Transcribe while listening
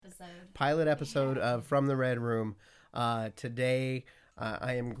pilot episode of From the Red Room. Today,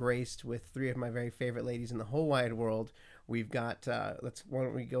 I am graced with three of my very favorite ladies in the whole wide world. We've got, why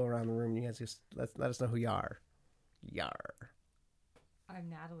don't we go around the room? You guys just let us know who you are. Yar. I'm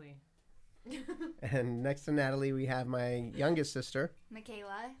Natalie. And next to Natalie, we have my youngest sister,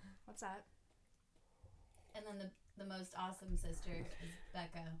 Michaela. What's up? And then the most awesome sister is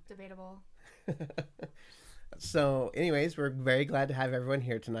Becca. Debatable. So, anyways, we're very glad to have everyone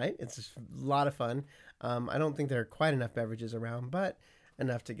here tonight. It's a lot of fun. I don't think there are quite enough beverages around, but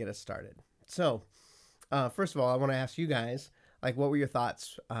enough to get us started. So, first of all, I want to ask you guys, like, what were your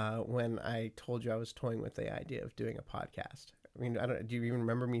thoughts when I told you I was toying with the idea of doing a podcast? I mean, do you even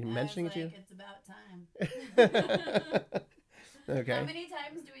remember me mentioning it to you? It's about time. Okay. How many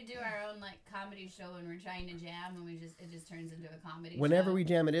times do we do our own comedy show when we're trying to jam and it just turns into a comedy show? Whenever we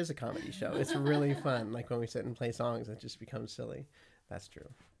jam, it is a comedy show. It's really fun. Like when we sit and play songs, it just becomes silly. That's true.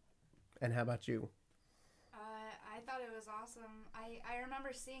 And how about you? I thought it was awesome. I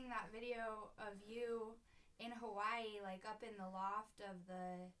remember seeing that video of you in Hawaii, like up in the loft of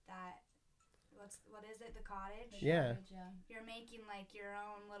what is it, the cottage? Yeah. You're making like your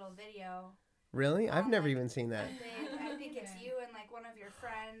own little video. Really? I've never even seen that. I think it's you and like one of your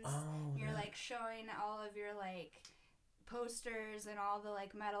friends. Oh, you're like showing all of your like posters and all the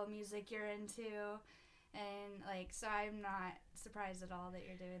like metal music you're into. And like, so I'm not surprised at all that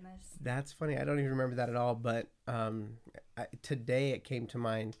you're doing this. That's funny. I don't even remember that at all. But today it came to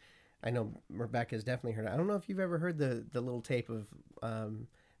mind. I know Rebecca's definitely heard it. I don't know if you've ever heard the little tape of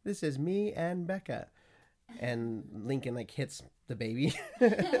this is me and Becca. And Lincoln like hits the baby. I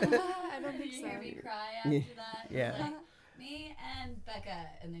don't think you so. hear me cry after that? Yeah. Like, me and Becca,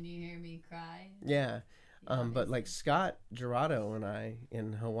 and then you hear me cry. Yeah. But like Scott Gerardo and I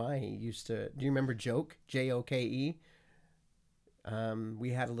in Hawaii used to. Do you remember Joke? Joke. We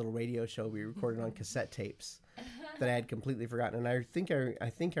had a little radio show we recorded on cassette tapes that I had completely forgotten, and I think I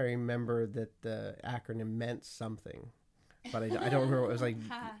remember that the acronym meant something, but I don't remember what it was like.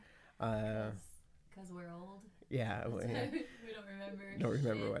 Because we're old. Yeah. We don't remember. Don't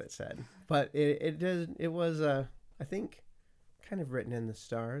remember what it said, but it was I think kind of written in the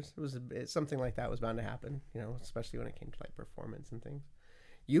stars. Something like that was bound to happen, especially when it came to like performance and things.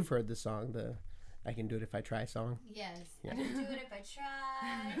 You've heard the song, the I Can Do It If I Try song. Yes. Yeah. I can do it if I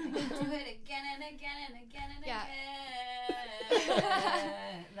try. I can do it again and again and again and again.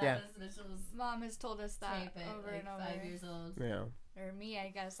 That was Mitchell's Mom has told us that tape at over and over. 5 years old. Yeah. Or me, I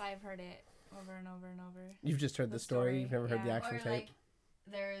guess I've heard it over and over and over. You've just heard the story. You've never heard the actual tape. Like,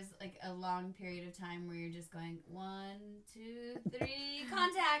 there's like a long period of time where you're just going 1, 2, 3,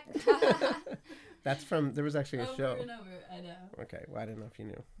 contact. That's from. There was actually a show. Over and over. I know. Okay, well I didn't know if you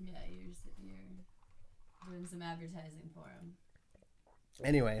knew. Yeah, you're doing some advertising for him.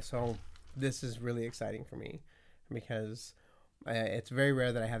 Anyway, so this is really exciting for me because it's very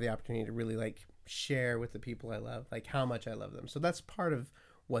rare that I have the opportunity to really like share with the people I love, like how much I love them. So that's part of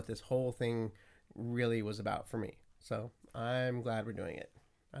what this whole thing really was about for me. So I'm glad we're doing it.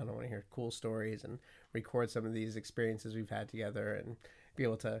 I don't want to hear cool stories and record some of these experiences we've had together and be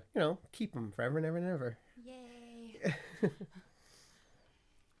able to, keep them forever and ever and ever. Yay. That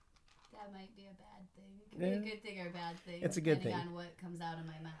might be a bad thing. It could be a good thing or a bad thing. It's a good thing. Depending on what comes out of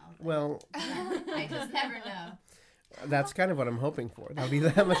my mouth. Well, I just never know. That's kind of what I'm hoping for. That'll be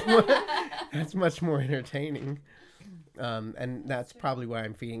that much more. That's much more entertaining. And that's probably why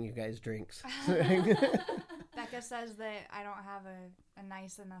I'm feeding you guys drinks. Becca says that I don't have a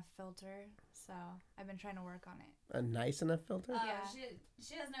nice enough filter, so I've been trying to work on it. A nice enough filter? Oh, Yeah.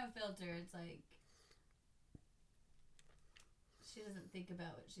 She has no filter. It's like she doesn't think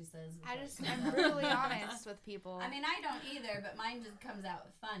about what she says. I'm brutally honest with people. I mean, I don't either, but mine just comes out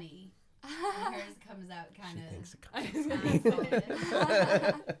funny. And hers comes out kind of.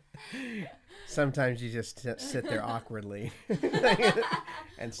 Sometimes you just sit there awkwardly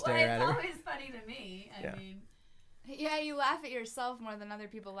and stare at her. It's always funny to me. I mean, yeah, you laugh at yourself more than other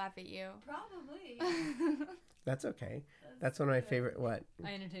people laugh at you. Probably. That's okay. That's one of my favorite. What?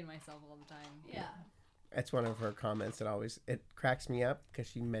 I entertain myself all the time. Yeah. That's one of her comments that it cracks me up because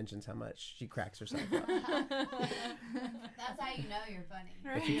she mentions how much she cracks herself up. That's how you know you're funny.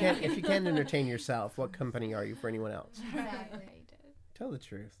 If you can't entertain yourself, what company are you for anyone else? Exactly. Tell the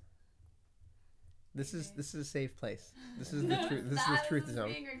truth. This is a safe place. This is the truth. This is the truth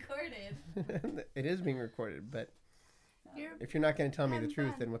zone. Being recorded. It is being recorded, but if you're not going to tell me the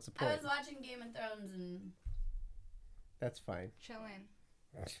truth, then what's the point? I was watching Game of Thrones and. That's fine. Chilling.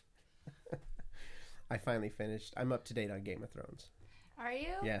 I finally finished. I'm up to date on Game of Thrones. Are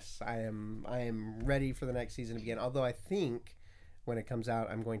you? Yes, I am ready for the next season to begin. Although I think when it comes out,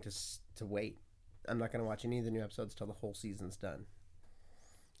 I'm going to wait. I'm not going to watch any of the new episodes till the whole season's done.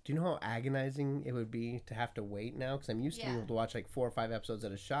 Do you know how agonizing it would be to have to wait now? Because I'm used to being able to watch like 4 or 5 episodes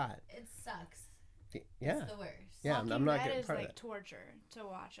at a shot. It sucks. Yeah. It's the worst. Yeah, Walking I'm not Dead getting is part of like that. torture to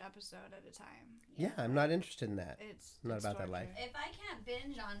watch episode at a time. Yeah, I'm not interested in that. It's Not it's about that torture. life. If I can't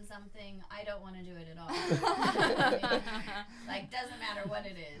binge on something, I don't want to do it at all. Like, doesn't matter what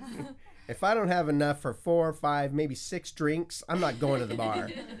it is. If I don't have enough for 4 or 5, maybe 6 drinks, I'm not going to the bar.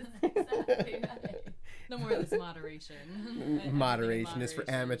 Exactly right. No more of this moderation. Moderation is for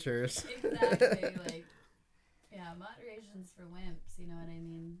amateurs. Exactly. Like, yeah, moderation's for wimps. You know what I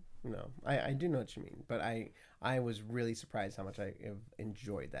mean? No, I do know what you mean, but I was really surprised how much I have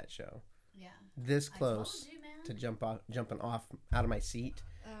enjoyed that show. Yeah. This I close told you, man. to jumping off out of my seat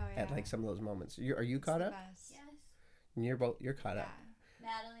Oh, yeah. at like some of those moments. Are you It's caught the up? best. Yes. You're caught Yeah. up.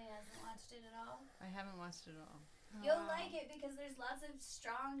 Natalie hasn't watched it at all. I haven't watched it all. You'll like it because there's lots of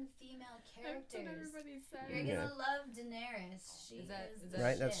strong female characters. everybody said. You're Yeah. gonna love Daenerys. She Is that- is is the that-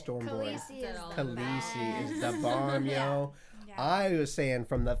 Right, that's shit. Stormborn. Khaleesi Is that is all the about Khaleesi is best. the bomb, yo. Yeah. I was saying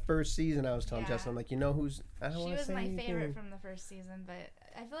from the first season, I was telling Yeah. Justin, I'm like, you know who's? I don't She want to was say my anything. favorite from the first season, but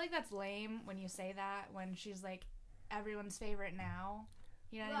I feel like that's lame when you say that when she's like everyone's favorite now.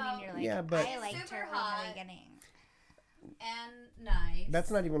 You know what I Well, mean? You're like, yeah, but- I liked Super her from hot. the beginning. And nice.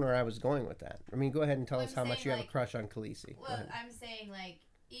 That's not even where I was going with that. I mean, go ahead and tell Well, us I'm how much saying, you have a like- crush on Khaleesi. Go Well, ahead. I'm saying, like,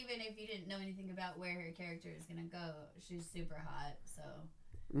 even if you didn't know anything about where her character is gonna go, she's super hot. So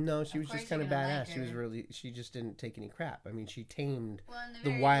No, she of was course just kind of you're gonna badass. like She was her. really, she just didn't take any crap. I mean, she tamed well, in the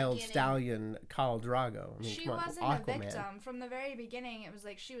very wild beginning- stallion Khal Drago. I mean, She come on, wasn't Aquaman. a victim from the very beginning. It was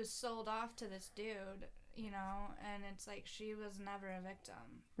like she was sold off to this dude, you know, and it's like she was never a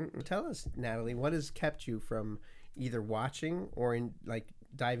victim. Tell us, Natalie, what has kept you from either watching or in like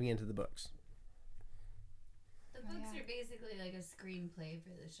diving into the books? The books Yeah. are basically like a screenplay for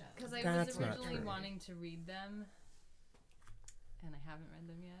the show. Because I That's was not originally true. wanting to read them, and I haven't read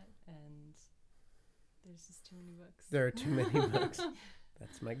them yet, and there's just too many books. There are too many books.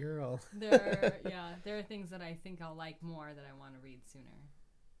 That's my girl. there are things that I think I'll like more that I want to read sooner.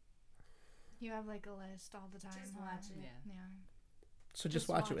 You have like a list all the time. Just huh? watch it. Yeah. Yeah. So just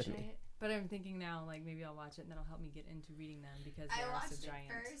watch it with me. But I'm thinking now, like, maybe I'll watch it and that'll help me get into reading them because they I are watched so it giant.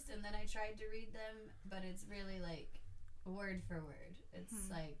 first, and then I tried to read them, but it's really like word for word. It's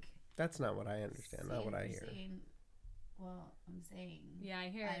like That's not what I understand. Not what I scene for hear. scene. Well, I'm saying. Yeah, I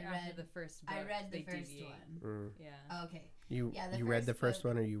hear I after read- the first book. I read the they first deviate. one. Yeah. Okay. You Yeah, the you read the first first book-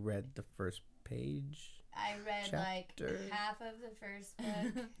 one, or you read the first page? I read like Chapter. half of the first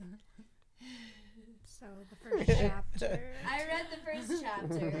book. So the first chapter. I read the first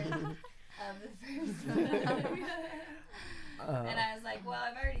chapter of the first book. And I was like, well,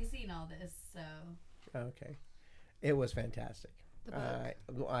 I've already seen all this, so. Okay, it was fantastic. The book.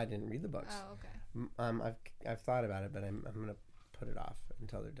 Well, I didn't read the books. Oh, okay. I've thought about it, but I'm gonna put it off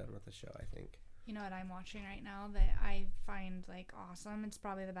until they're done with the show. I think. You know what I'm watching right now that I find like awesome? It's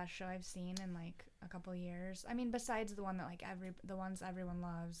probably the best show I've seen in like a couple years. I mean, besides the one that like the ones everyone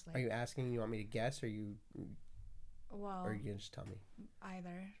loves. Like, Are you asking? You want me to guess, or well, or are you gonna just tell me?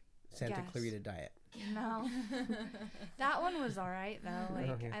 either. Santa Guess. Clarita Diet. No, that one was all right though. Like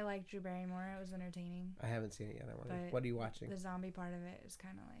Okay. I liked Drew Barrymore. It was entertaining. I haven't seen it yet. I want to. But What are you watching? The zombie part of it is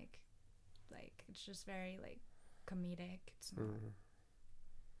kind of like it's just very like comedic. It's not, Mhm.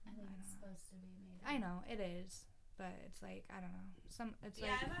 I think I it's don't know. supposed to be made. I know it is, but it's like I don't know. It's Yeah, I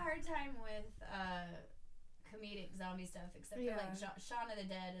like have a hard time with comedic zombie stuff, except for like Yeah. Shaun of the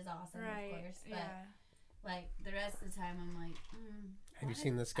Dead is awesome, right. of course. But Yeah. like the rest of the time, I'm like, Have you why-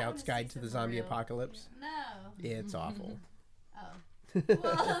 seen the I Scout's wanna Guide see to the some Zombie real- Apocalypse? No. It's awful. Oh.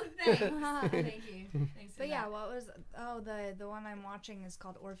 Well, thanks. Thank you. Thanks for But yeah, that. what was the one I'm watching is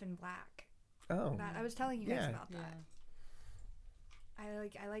called Orphan Black. Oh, That I was telling you guys Yeah. about that. Yeah.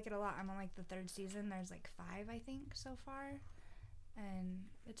 I like it a lot. I'm on like the 3rd season. There's like 5 I think so far, and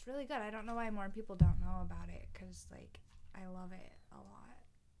it's really good. I don't know why more people don't know about it because like I love it a lot.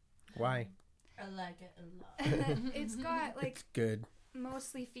 why? I like it a lot. It's got like It's good.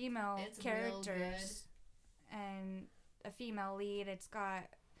 mostly female It's real characters and a female lead. It's got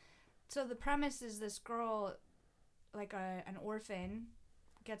so the premise is this girl, like an orphan,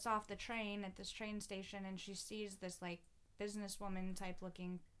 gets off the train at this train station and she sees this like businesswoman type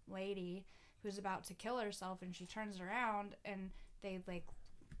looking lady who's about to kill herself, and she turns around and they like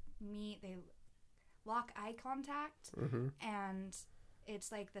meet. They lock eye contact, Mm-hmm. and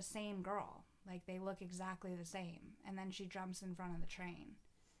it's like the same girl. Like they look exactly the same, and then she jumps in front of the train.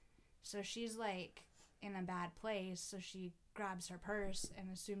 So she's like in a bad place, so she grabs her purse and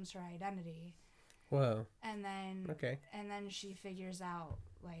assumes her identity. Whoa. and then Okay. she figures out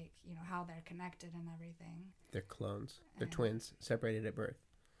like how they're connected and everything. They're clones. They're And- twins, separated at birth.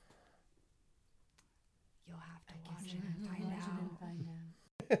 You'll have to I watch guess it and we'll find watch it out. and find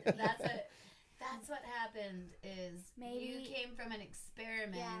out. That's what happened. Is Maybe- you came from an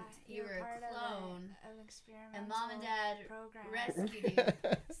experiment. you were part a clone, of an experimental and mom and dad program. rescued you.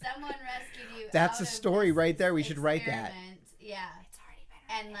 Someone rescued you. That's out a of story this right there. We should write that. experiment. Yeah, It's already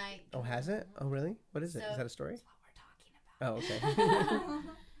been and like. Oh, has it? Oh, really? What is it? Is So- that a story? That's what we're talking about. Oh,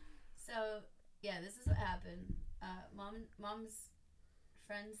 okay. So yeah, this is what happened. Mom's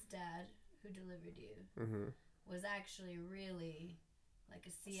friend's dad, who delivered you, hmm was actually really like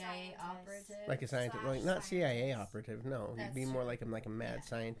a CIA Scientist. operative. Like a scientist, Slash like not CIA scientist. operative. No, he'd That's be more true. like a mad Yeah.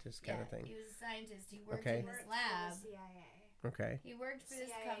 scientist kind yeah, of thing. he was a scientist. He worked Okay. in Worked this for lab. the CIA. Okay. He worked for this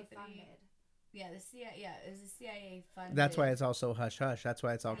CIA company. funded. Yeah, the CIA. Yeah, it was a CIA funded. That's why it's also hush hush. That's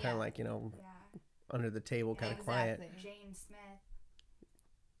why it's all kind Yeah. of like Yeah. under the table, kind of quiet. Exactly. Jane Smith.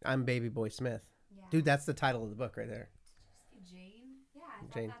 I'm Baby Boy Smith, Yeah. dude. That's the title of the book right there. Jane. Yeah, I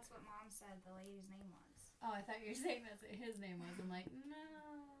thought Jane. that's what mom said the lady's name was. Oh, I thought you were saying that's what his name was. I'm like,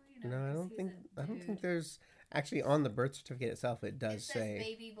 no. No, I 'cause don't he's think. a I don't think dude. there's actually on the birth certificate itself. It It does says say.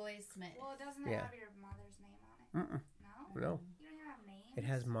 Baby Boy Smith. Well, doesn't Yeah. it have your mother's name on it? Mm-mm, No? no, You don't even have names? it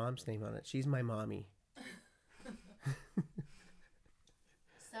has mom's name on it. She's my mommy.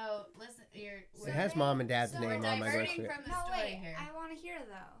 So listen, It has mom and dad's so name we're on my birth diverting certificate. from the No, story wait. here. I want to hear,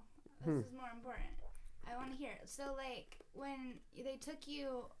 though. This is more important. I want to hear. So, like, when they took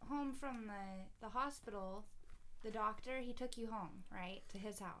you home from the hospital, the doctor, he took you home, right? To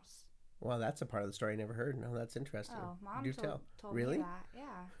his house. Well, that's a part of the story I never heard. No, that's interesting. Oh, mom Do told tell. me Really? that.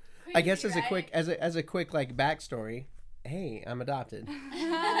 Yeah. I guess as a Right? quick as a quick like backstory, hey, I'm adopted.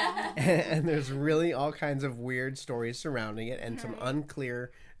 And there's really all kinds of weird stories surrounding it and some Right.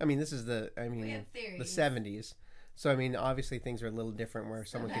 unclear. I mean, this is We have the theories. 70s. So I mean, obviously things are a little different where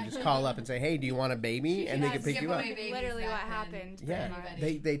someone can just call up and say, "Hey, do you want a baby?" and they Yeah, can pick give you up. away babies Literally what back then. happened. Yeah,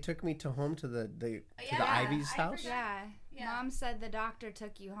 pretty much. they took me to home to the Yeah, Ivy's I house. forgot. Yeah. Yeah. Mom said the doctor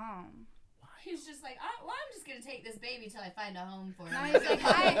took you home. He's just like, I'm just gonna take this baby till I find a home for him. No, he's like,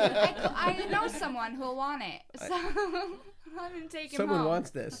 I know someone who'll want it, so I'm gonna take him Someone home.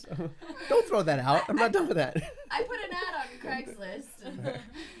 wants this. Don't throw that out. I'm not done with that. I put an ad on Craigslist. And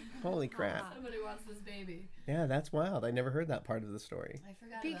Holy crap! somebody wants this baby. Yeah, that's wild. I never heard that part of the story. I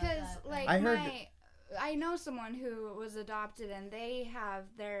forgot Because about that. like I heard I know someone who was adopted and they have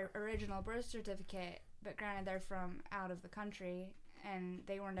their original birth certificate, but granted they're from out of the country and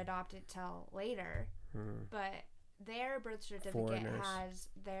they weren't adopted till later. But their birth certificate Foreigners. has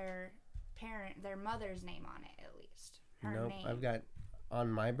their mother's name on it at least. Her Nope, name. I've got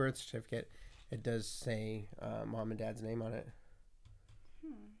on my birth certificate. It does say mom and dad's name on it.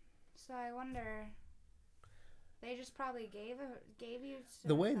 So I wonder. They just probably gave you.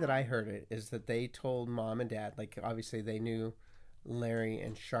 The way that I heard it is that they told mom and dad, like obviously they knew Larry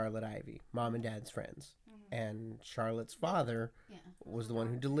and Charlotte Ivy, mom and dad's friends, and Charlotte's father Yeah. was the one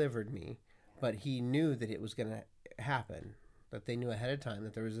who delivered me, but he knew that it was going to happen. That they knew ahead of time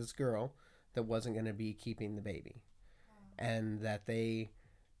that there was this girl that wasn't going to be keeping the baby, and that they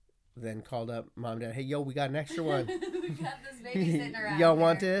then called up mom and dad. Hey, yo, we got an extra one. We got this baby sitting around. Y'all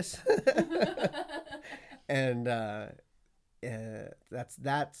want here. this? And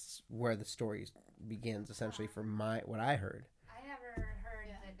that's where the story begins, essentially, from what I heard. I never heard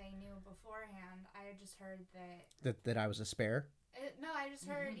Yeah. that they knew beforehand. I just heard that. That I was a spare. No, I just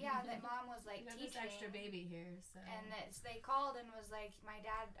heard that mom was like We have teaching. this extra baby here, so. And that they called and was like, my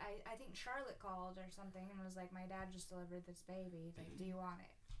dad, I think Charlotte called or something and was like, my dad just delivered this baby. Like, do you want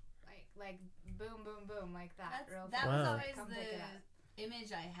it? Like boom, boom, boom, like that. That Wow. was always Come pick it up. the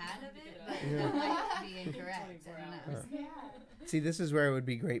image I had of it, Pick it but up. that might be incorrect. I don't know. Yeah. See, this is where it would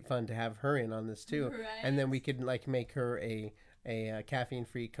be great fun to have her in on this too, Right. and then we could like make her a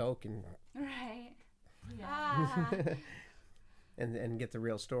caffeine-free Coke and Right. Yeah. Ah. and get the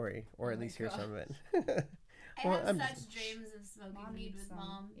real story, or Oh at my least hear God. some of it. I Well, have I'm such just- dreams of smoking Mom weed needs with some.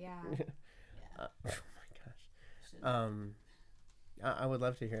 mom. Yeah. Oh my gosh. Should- I would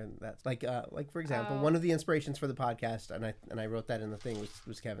love to hear that. Like for example, Oh. one of the inspirations for the podcast, and I wrote that in the thing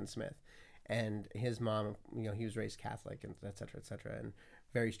was Kevin Smith, and his mom. He was raised Catholic and et cetera, and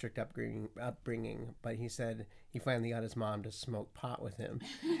very strict upbringing. But he said he finally got his mom to smoke pot with him,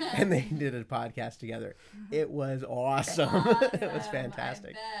 and they did a podcast together. It was awesome. It was Awesome,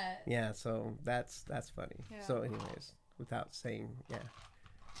 fantastic. I bet. Yeah, so that's funny. Yeah. So, anyways, without saying,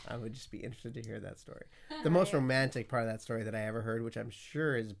 I would just be interested to hear that story. The most romantic part of that story that I ever heard, which I'm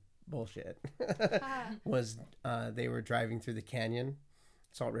sure is bullshit, was they were driving through the canyon,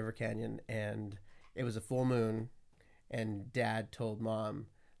 Salt River Canyon, and it was a full moon, and Dad told Mom,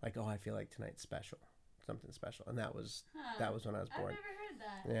 like, "Oh, I feel like tonight's special, something special," and that was when I was born. I've never heard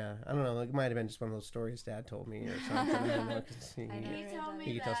that. Yeah, I don't know. Like, it might have been just one of those stories Dad told me or something. I don't know. 'Cause I never He told me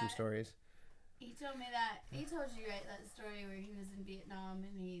he could tell some that- stories. He told me that. He told you, right, that story where he was in Vietnam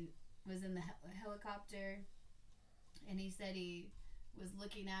and he was in the helicopter, and he said he was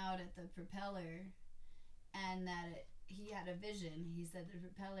looking out at the propeller, and that he had a vision. He said the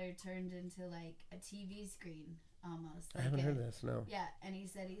propeller turned into like a TV screen almost. I haven't heard this. No. Yeah, and he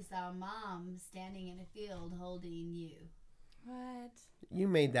said he saw Mom standing in a field holding you. What? You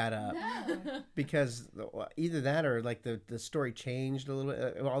made that up. No. Because either that or like the story changed a little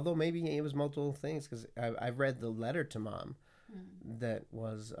bit. Although maybe it was multiple things, because I've read the letter to Mom that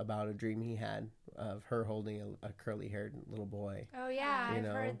was about a dream he had of her holding a curly haired little boy. Oh yeah, You I've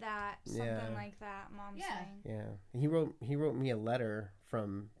know? heard that. Something Yeah. like that. Mom's Yeah. saying. Yeah, he wrote me a letter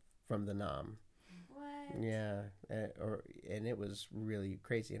from the Nam. What? Yeah, and it was really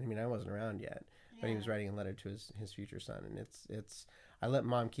crazy. I mean, I wasn't around yet, but he was writing a letter to his future son, and it's. I let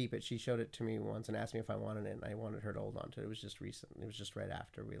Mom keep it. She showed it to me once and asked me if I wanted it, and I wanted her to hold on to it. It was just recent. It was just right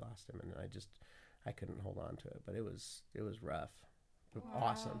after we lost him, and I couldn't hold on to it. But it was rough, but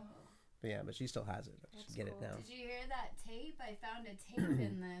awesome. But yeah, but she still has it. I should That's get it cool. now. Did you hear that tape? I found a tape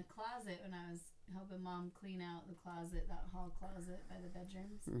in the closet when I was helping Mom clean out the closet, that hall closet by the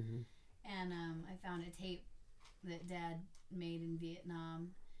bedrooms. Hmm. And I found a tape that Dad made in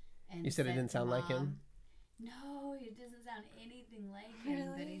Vietnam. And You said it sent didn't to sound like him? Mom. No, it doesn't sound anything like him.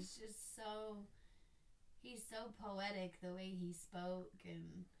 But Really? he's just he's so poetic the way he spoke,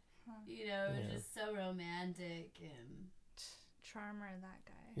 and it was Yeah. just so romantic and. Charmer, that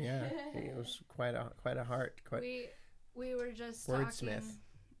guy. Yeah, it was quite a heart. Quite. We were just Wordsmith. talking.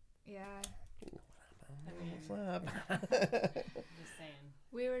 Yeah, What's up? Just saying.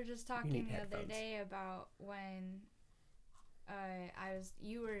 we were just talking need the other headphones. day about when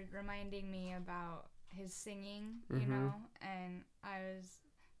you were reminding me about his singing, you Mhm. know, and I was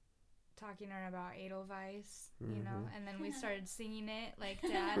talking to her about Edelweiss, you know, and then we started singing it like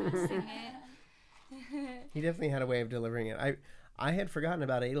Dad would sing it. He definitely had a way of delivering it. I had forgotten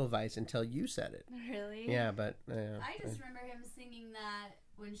about Edelweiss until you said it. Really? Yeah, but I just remember him singing that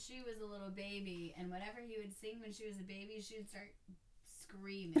when she was a little baby, and whatever he would sing when she was a baby, she would start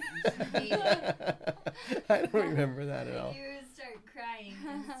screaming. She hated it. I don't remember that at all. You would start crying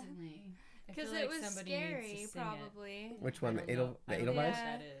instantly. I Because feel it like was somebody needs to scary, sing it. probably. Which one? I The don't know. I don't know Edelweiss? what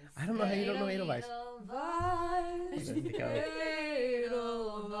that is. I don't know how you don't know Edelweiss. Edelweiss, There you go.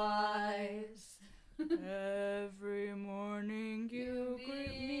 Edelweiss. Every morning you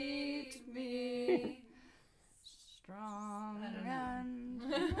meet me strong I don't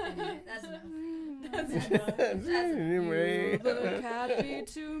know. and That's enough. Anyway. the cat be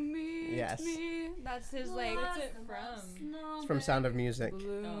to meet Yes. me. That's his like What's it from? It's from Sound of Music.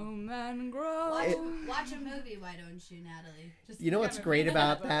 bloom and grow. Watch a movie, why don't you, Natalie? Just You know what's haven't great read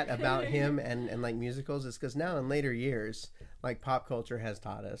about that that, about him and like musicals, is because now in later years, like pop culture has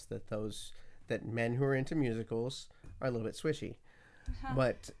taught us that men who are into musicals are a little bit swishy.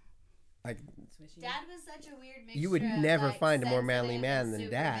 But like Swishy. Dad was such a weird mixture. You would of, never like, find a more manly sensitive man and than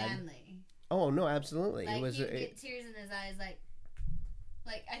super Dad. manly. oh no, absolutely. Like It was he'd get tears in his eyes, like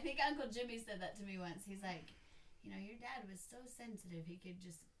I think Uncle Jimmy said that to me once. He's like, your dad was so sensitive. He could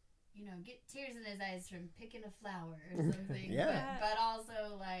just, get tears in his eyes from picking a flower or something. Yeah. But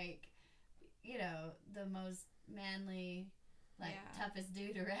also like, the most manly, like Yeah. toughest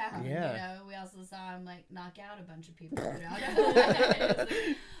dude around. Yeah. We also saw him like knock out a bunch of people throughout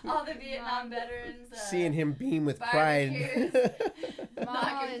all the Vietnam veterans. seeing him beam with pride.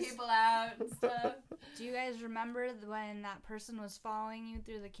 knocking is- people out and stuff. Do you guys remember when that person was following you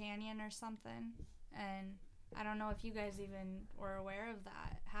through the canyon or something? And I don't know if you guys even were aware of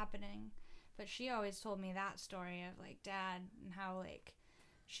that happening, but she always told me that story of like Dad and how like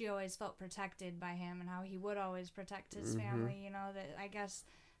she always felt protected by him and how he would always protect his family. That I guess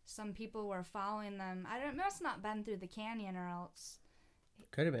some people were following them. It must not been through the canyon or else.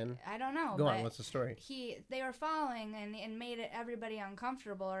 Could have been. I don't know. Go but on. What's the story? they were following and made it everybody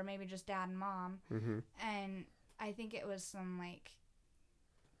uncomfortable, or maybe just Dad and Mom. Mm-hmm. And I think it was some like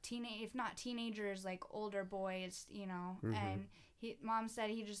if not teenagers, like older boys, and Mom said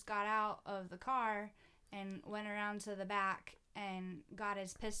he just got out of the car and went around to the back and got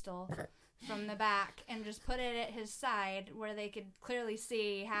his pistol from the back and just put it at his side where they could clearly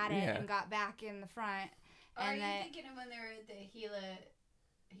see he had it, Yeah. and got back in the front. Or are And you that thinking of when they were at the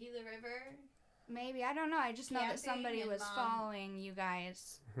Gila River? maybe, I don't know, I just know that Camping somebody and was Mom- following you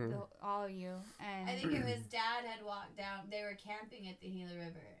guys, all of you, and I think it was Dad had walked down. They were camping at the Gila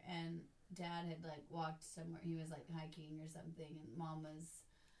River, and Dad had like walked somewhere. He was like hiking or something, and Mom was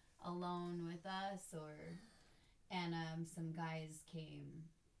alone with us, and some guys came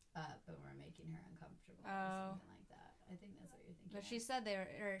up and were making her uncomfortable or something like that. I think that's what you're thinking. But she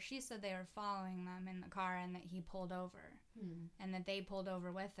said they were following them in the car and that he pulled over and that they pulled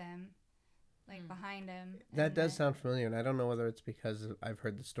over with him, like behind him. That does sound familiar, and I don't know whether it's because I've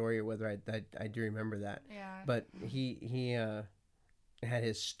heard the story or whether I do remember that. Yeah. But he had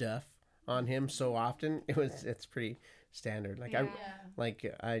his stuff on him so often. It's pretty standard. Like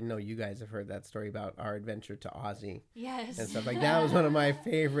I know you guys have heard that story about our adventure to Aussie. Yes. And stuff like that was one of my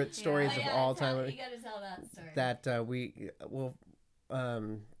favorite stories of all time. You gotta tell that story. That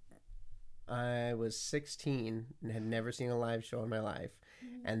I was 16 and had never seen a live show in my life.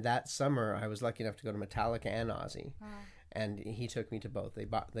 And that summer, I was lucky enough to go to Metallica and Ozzy. And he took me to both. They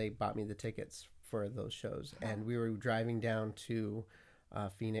bought me the tickets for those shows. And we were driving down to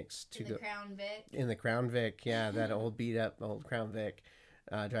Phoenix to go... Crown Vic. In the Crown Vic, yeah, that old beat-up old Crown Vic.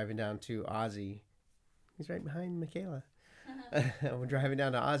 Driving down to Ozzy. He's right behind Michaela. We're driving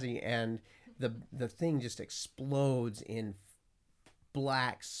down to Ozzy, and the thing just explodes in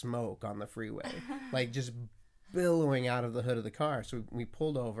black smoke on the freeway, like just billowing out of the hood of the car. So we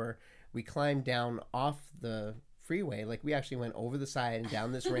pulled over, we climbed down off the freeway, like we actually went over the side and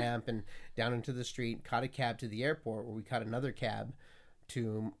down this ramp and down into the street, caught a cab to the airport, where we caught another cab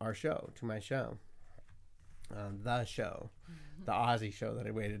to my show, the Ozzy show that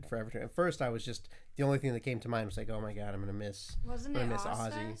I waited forever to. At first, I was just, the only thing that came to mind was like, oh my God, I'm gonna miss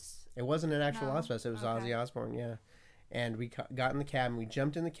Ozzy. It wasn't an actual Ozfest. It was Ozzy Osbourne, yeah. And we got in the cab, and we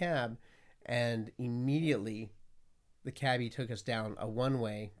jumped in the cab, and immediately the cabbie took us down a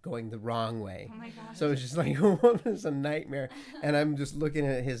one-way going the wrong way. Oh my gosh. So it was just like, it was a nightmare. And I'm just looking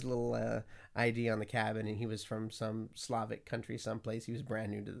at his little ID on the cabin, and he was from some Slavic country someplace. He was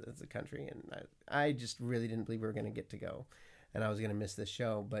brand new to the country, and I just really didn't believe we were going to go, and I was going to miss this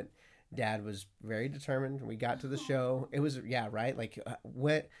show. But Dad was very determined. We got to the show. It was, right?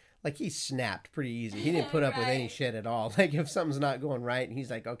 Like he snapped pretty easy. He didn't put up with any shit at all. Like if something's not going right, he's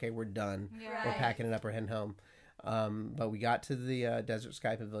like, okay, we're done. Yeah. We're packing it up. We're heading home. But we got to the Desert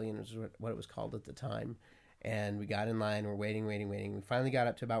Sky Pavilion, which is what it was called at the time. And we got in line. We're waiting. We finally got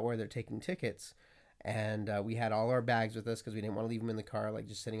up to about where they're taking tickets. And we had all our bags with us because we didn't want to leave them in the car, like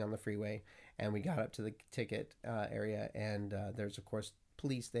just sitting on the freeway. And we got up to the ticket area. And there's, of course,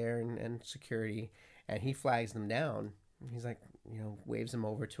 police there and security. And he flags them down. He's like, waves them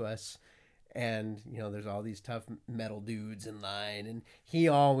over to us. And, there's all these tough metal dudes in line. And he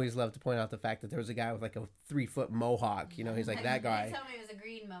always loved to point out the fact that there was a guy with like a 3-foot mohawk. He's like, that guy. Tell me it was a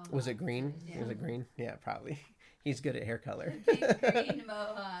green mohawk. Was it green? Yeah. Was it green? Yeah, probably. He's good at hair color. Big green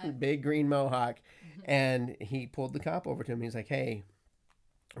mohawk. Big green mohawk. And he pulled the cop over to him. He's like, hey,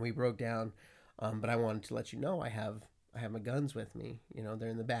 we broke down, but I wanted to let you know I have my guns with me. They're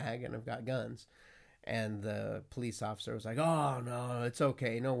in the bag, and I've got guns. And the police officer was like, oh, no, it's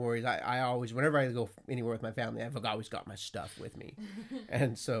okay. No worries. I always, whenever I go anywhere with my family, I've always got my stuff with me.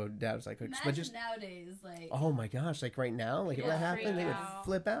 And so Dad was like, but just nowadays, like, oh my gosh, like right now, like if that happened, they would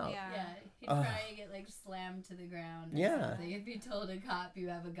flip out. Yeah. He'd probably get like slammed to the ground. Something if you told a cop you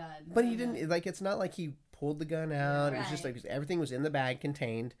have a gun. But he didn't, like, it's not like he pulled the gun out. It was just like, everything was in the bag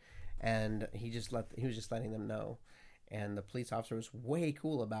contained, and he was just letting them know. And the police officer was way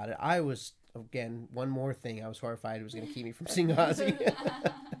cool about it. I was, again, one more thing, I was horrified it was going to keep me from seeing Ozzy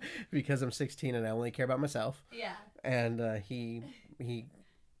because I'm 16 and I only care about myself. Yeah. And he's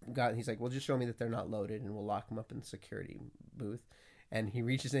like, well, just show me that they're not loaded and we'll lock them up in the security booth. And he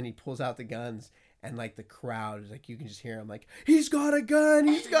reaches in, he pulls out the guns, and like the crowd is like, you can just hear him like, he's got a gun.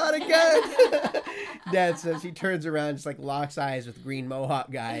 Dad says he turns around, just like locks eyes with green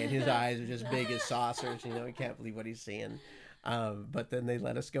mohawk guy, and his eyes are just big as saucers. He can't believe what he's seeing. But then they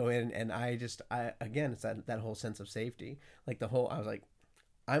let us go in, and again, it's that whole sense of safety. Like I was like,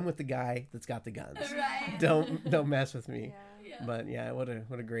 I'm with the guy that's got the guns. Right. Don't mess with me. Yeah. But yeah, what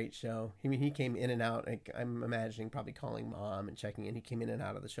a great show. He came in and out. Like, I'm imagining probably calling Mom and checking in. He came in and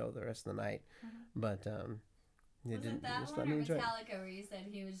out of the show the rest of the night. But wasn't that just one let me or enjoy Metallica where you said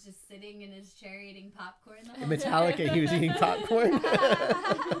he was just sitting in his chair eating popcorn the whole Metallica, time? he was eating popcorn.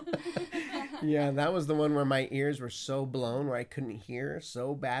 Yeah, that was the one where my ears were so blown, where I couldn't hear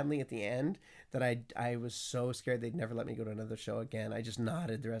so badly at the end that I was so scared they'd never let me go to another show again. I just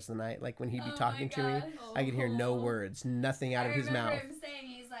nodded the rest of the night. Like when he'd be talking to me, I could hear no words, nothing out of his mouth. I remember him saying,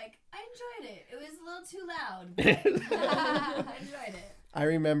 he's like, I enjoyed it. It was a little too loud. But I enjoyed it. I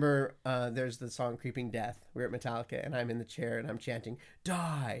remember there's the song Creeping Death. We're at Metallica, and I'm in the chair, and I'm chanting,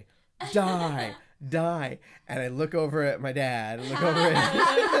 die, die, die. And I look over at my dad, and look over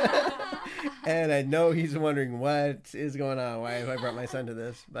at And I know he's wondering what is going on. Why have I brought my son to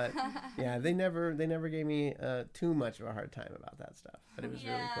this? But yeah, they never gave me too much of a hard time about that stuff. But it was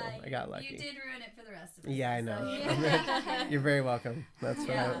really cool. I got lucky. You did ruin it for the rest of us. Yeah, I know. So- You're very welcome. That's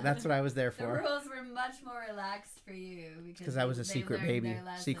what I was there The for. rules were much more relaxed for you Because I was a they secret learned baby, their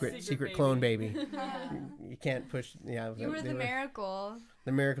lesson. secret clone baby. Yeah. You can't push. Yeah, You were the miracle.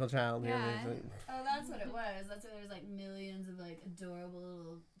 the miracle child. Yeah. Oh, that's what it was. That's why there's like millions of like adorable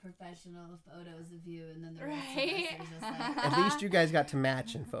little professional photos of you, and then the rest Right. of us are just like, At least you guys got to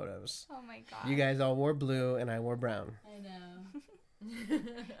match in photos. Oh my god. You guys all wore blue, and I wore brown. I know.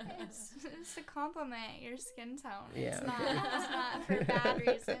 It's to compliment your skin tone. Yeah, It's okay. not for bad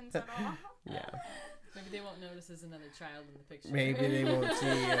reasons at all. Yeah, Maybe they won't notice there's another child in the picture. maybe they won't see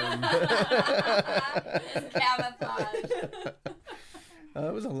him. It's camouflage.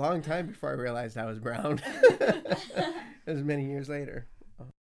 It was a long time before I realized I was brown. It was many years later.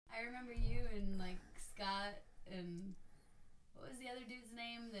 I remember you and like Scott and what was the other dude's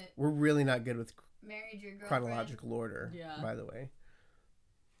name that We're really not good with married your girlfriend? chronological order, Yeah. by the way.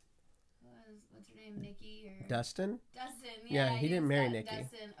 What's her name? Nikki or Dustin? Dustin? Yeah, he you didn't and marry Scott- Nikki.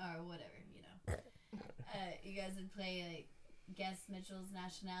 Dustin or whatever, you know. You guys would play like guess Mitchell's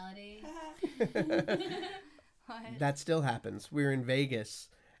nationality. What? That still happens. We were in Vegas,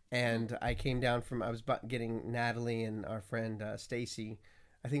 and I came down from, I was getting Natalie and our friend Stacy.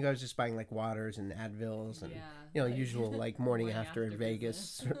 I think I was just buying like waters and Advils and, Yeah. usual like morning Morning after after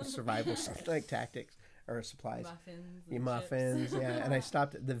Vegas survival like tactics or supplies. Muffins. Yeah, and muffins, chips. yeah. And I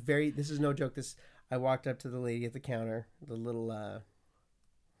stopped at this is no joke. I walked up to the lady at the counter, the little,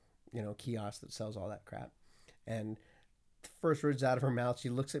 kiosk that sells all that crap. And the first words out of her mouth, she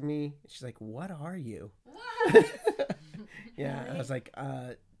looks at me. She's like, "What are you?" What? Yeah, I was like,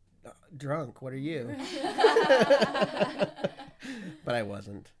 drunk. What are you? But I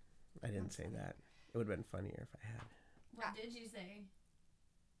wasn't. I didn't say that. It would have been funnier if I had. What did you say?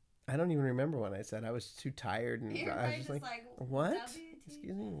 I don't even remember what I said. I was too tired, and You're I was probably just just like, like, "What? WT?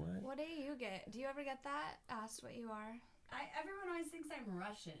 Excuse me, what?" What do you get? Do you ever get that? Asked what you are? Everyone always thinks I'm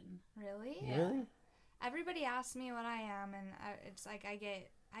Russian. Really? Yeah. Really? Everybody asks me what I am, and it's like I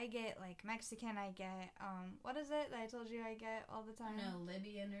get like Mexican. I get what is it that I told you I get all the I time? don't know,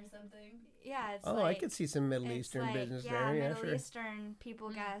 Libyan or something. Yeah, it's Oh, like, I could see some Middle it's Eastern like, business yeah, there. Yeah, Middle sure. Eastern people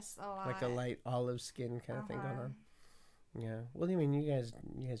guess a lot. Like a light olive skin kind of thing going Uh-huh. on. Yeah. Well, I mean, you guys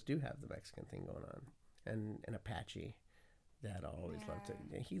do have the Mexican thing going on, and an Apache. Dad always loved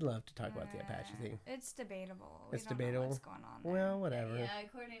to. He loved to talk about the Apache thing. It's debatable. It's we don't know debatable? what's going on there. Well, whatever. Yeah,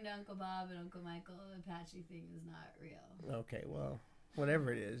 according to Uncle Bob and Uncle Michael, the Apache thing is not real. Okay. Well,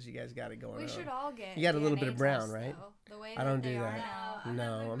 whatever it is, you guys got it going We on. should all get. You got a little DNA bit of brown, tests, right? though, the way I don't that they do are that. now.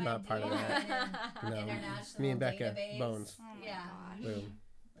 No, putting I'm my not part of DNA that. in an No. international Me and Becca, database. bones. Oh my Yeah. gosh. Boom.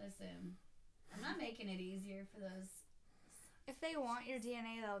 Listen, I'm not making it easier for those. If they want your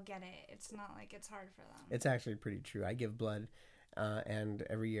DNA, they'll get it. It's not like it's hard for them. It's actually pretty true. I give blood, and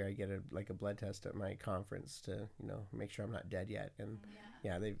every year I get a blood test at my conference to make sure I'm not dead yet. And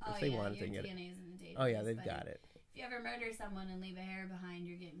Yeah. yeah, Oh, if they yeah, want it, your they get it. DNA is in the database. Oh yeah, they've but got it. If you ever murder someone and leave a hair behind,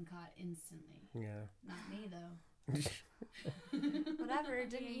 you're getting caught instantly. Yeah. Not me though. Whatever.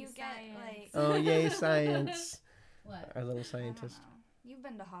 Didn't Yay, you get science. like? Oh yay, science! What? Our little I don't scientist. know. You've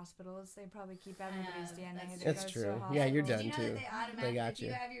been to hospitals. They probably keep everybody's have. DNA. that That's goes true. To a Yeah, you're hospital. done Did you know too. that they automatically, They got if you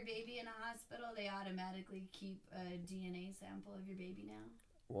you. have your baby in a hospital, they automatically keep a DNA sample of your baby now?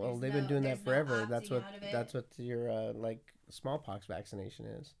 Well, There's they've been no- doing that there's no forever. That's opting what out of it. that's what your smallpox vaccination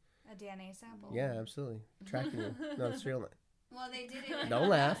is. A DNA sample. Yeah, absolutely. Tracking you. No, it's real. Well, they did it. Don't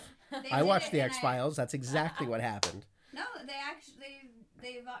laugh. They I did watched it the in X Files. That's exactly what happened. No,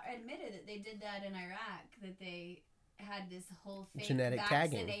 they've admitted that they did that in Iraq. That they had this whole fake Genetic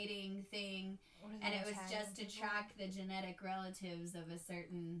tagging. vaccinating thing, What are and they it was tagging just to people? track the genetic relatives of a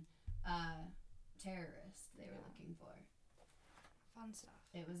certain terrorist they were looking for. Fun stuff.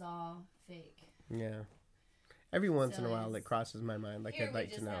 It was all fake. Yeah. Every once in a So while, it it's- crosses my mind. Like Here I'd we like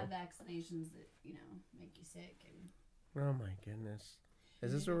just to know. have vaccinations that make you sick. And Oh my goodness.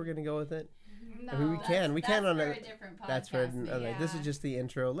 Is this where we're gonna go with it? No. I mean, we can that's on for a- a different podcast. That's for maybe. this is Yeah. just the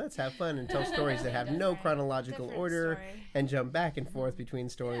intro. Let's have fun and tell stories that have no Different- chronological different order story. and jump back and forth between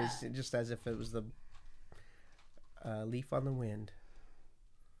stories, Yeah. just as if it was the leaf on the wind.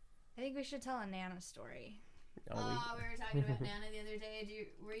 I think we should tell a Nana story. Oh, We were talking about Nana the other day.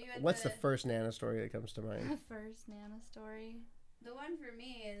 Were you at what's the first Nana story that comes to mind? First Nana story. The one for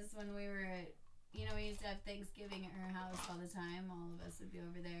me is when we were at, we used to have Thanksgiving at her house all the time. All of us would be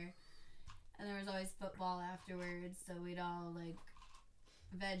over there. And there was always football afterwards, so we'd all,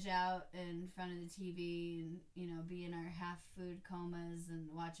 veg out in front of the TV and, you know, be in our half food comas and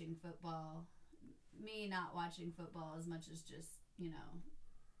watching football. Me not watching football as much as just, you know,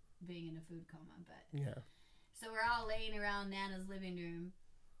 being in a food coma. But Yeah. so we're all laying around Nana's living room,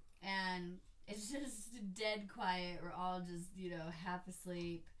 and it's just dead quiet. We're all just, you know, half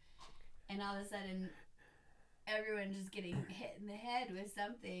asleep, and all of a sudden everyone just getting hit in the head with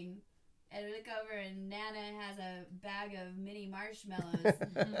something. And we look over, and Nana has a bag of mini marshmallows,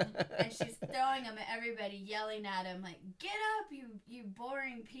 and she's throwing them at everybody, yelling at them like, "Get up, you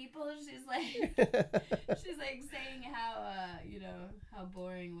boring people!" She's like saying how you know, how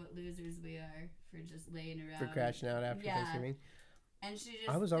boring, what losers we are for just laying around For crashing out after Thanksgiving. And she just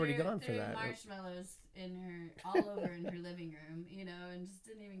I was already gone for threw that. marshmallows in her all over in her living room, you know, and just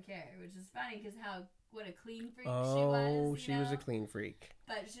didn't even care, which is funny because what a clean freak Oh, she was. was a clean freak.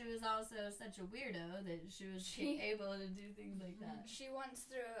 But she was also such a weirdo that she was able to do things like that. She once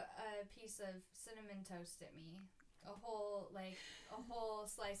threw a piece of cinnamon toast at me. A whole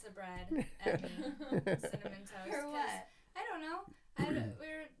slice of bread at me. Cinnamon toast. For what? I don't know. We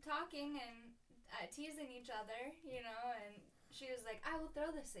were talking and teasing each other, you know, and she was like, "I will throw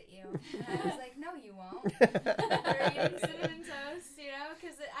this at you." And I was like, "No, you won't." We're eating cinnamon toast, you know,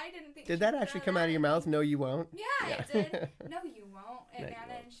 because I didn't think. Did that actually come out of your mouth? No, you won't. Yeah, it did. No, you won't. And No, you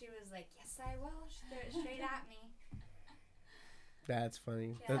Nana, won't. and she was like, "Yes, I will." She threw it straight at me. That's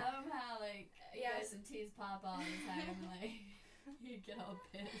funny. Yeah. That- Somehow, like, you Yeah. guys would tease Pop all the time, like, you get all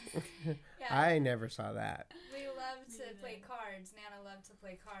pissed. Yeah. I never saw that. We loved to Me play neither. cards. Nana loved to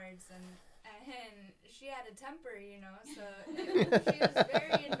play cards, and she had a temper, you know. So she was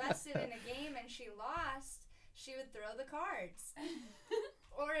very invested in a game, and she lost. She would throw the cards,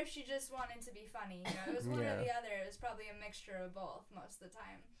 or if she just wanted to be funny, you know, it was one or the other. It was probably a mixture of both most of the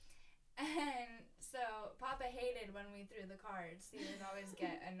time. And so Papa hated when we threw the cards. He would always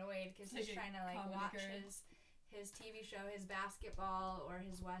get annoyed because he's Like a trying to like common watch occurrence. his TV show, his basketball or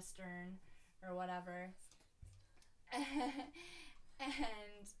his Western or whatever.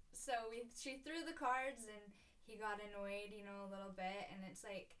 And so she threw the cards and he got annoyed, you know, a little bit, and it's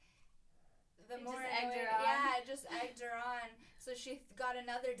like the It more just egged her annoyed- on. yeah, it just egged her on. So she got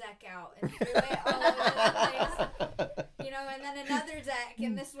another deck out and threw it all over the place, you know, and then another deck,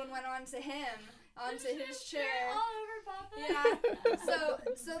 and this one went onto him, onto his chair. All over Papa. Yeah.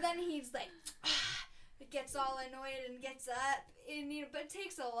 So then he's like, gets all annoyed and gets up, and you know, but it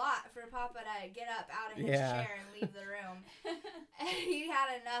takes a lot for Papa to get up out of his chair and leave the room. And he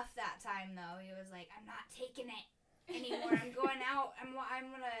had enough that time though. He was like, "I'm not taking it anymore. I'm going out. I'm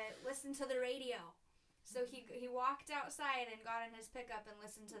gonna listen to the radio." So he walked outside and got in his pickup and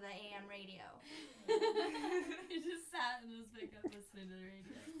listened to the AM radio. He just sat in his pickup listening to the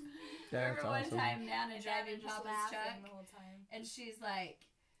radio. That's Remember awesome. one time Nana And driving just Papa's laughing truck, the whole time. and she's like,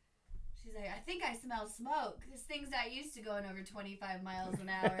 "I think I smell smoke. This thing's not used to going over 25 miles an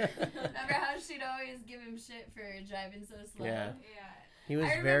hour." Remember how she'd always give him shit for driving so slow? Yeah. Yeah. He was I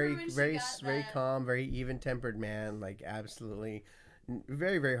remember very, when she very, got very that- calm, very even-tempered man. Like absolutely,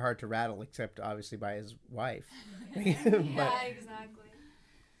 very, very hard to rattle, except obviously by his wife. But Yeah, exactly.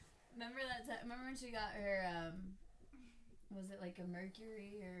 Remember that time? Remember when she got her, was it like a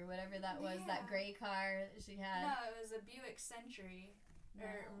Mercury or whatever that was? That Yeah. gray car that she had? No, it was a Buick Century. Or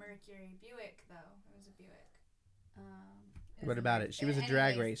No. Mercury. Buick, though. It was a Buick. It what was a about Mer- it? She was a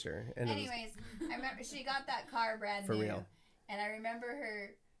drag anyways, racer, and it was Anyways, I remember she got that car brand For new. real. And I remember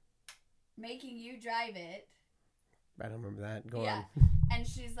her making you drive it. I don't remember that. Go Yeah. on. And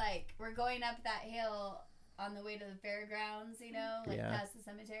she's like, we're going up that hill on the way to the fairgrounds, you know, like Yeah. past the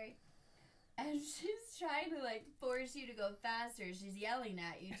cemetery. And she's trying to like force you to go faster. She's yelling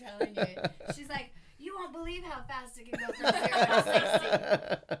at you, telling you. She's like, "You won't believe how fast it can go from 0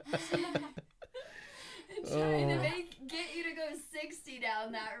 to 60." And trying to get you to go 60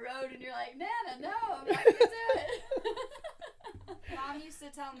 down that road, and you're like, "Nana, no, I'm not gonna do it." Mom used to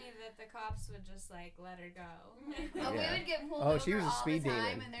tell me that the cops would just, like, let her go. But we Yeah. would get pulled Oh, over she was a all speed the time,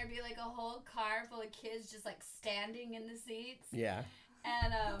 demon. and there'd be like a whole car full of kids just like standing in the seats. Yeah.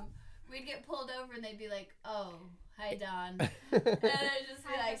 And we'd get pulled over, and they'd be like, "Oh, hi, Don," and I'd just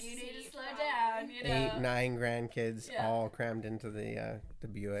be Have like, a "You need to seat, slow probably. down," you know. 8, 9 grandkids Yeah. all crammed into the She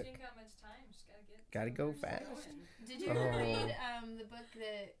Buick. ain't got much time. She's gotta get. Gotta go somewhere she's fast. going. Did you ever Oh. read the book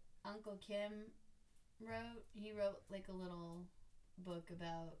that Uncle Kim wrote? He wrote like a little book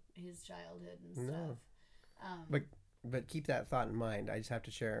about his childhood and stuff. No. But But keep that thought in mind. I just have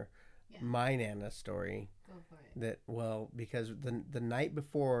to share Yeah. my Nana story. go for it. That, well, because the night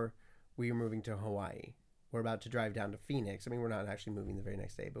before we were moving to Hawaii, we're about to drive down to Phoenix. I mean, we're not actually moving the very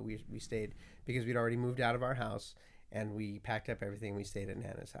next day, but we stayed because we'd already moved out of our house, and we packed up everything. We stayed at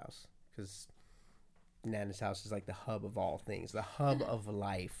Nana's house because Nana's house is like the hub of all things. The hub of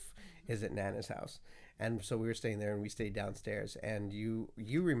life is at Nana's house. And so we were staying there, and we stayed downstairs. And you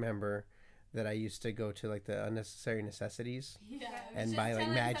remember that I used to go to like the unnecessary necessities Yeah, I was and just buy like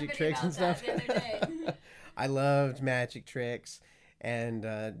telling magic somebody tricks and about stuff. that the other day. I loved magic tricks and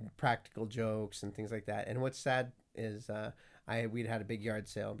practical jokes and things like that. And what's sad is we'd had a big yard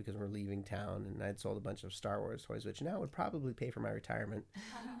sale because we're leaving town, and I'd sold a bunch of Star Wars toys, which now would probably pay for my retirement.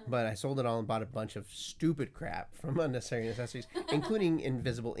 But I sold it all and bought a bunch of stupid crap from unnecessary necessities, including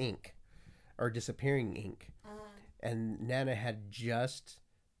invisible ink or disappearing ink. And Nana had just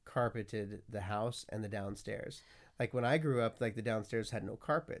carpeted the house and the downstairs. Like when I grew up, like the downstairs had no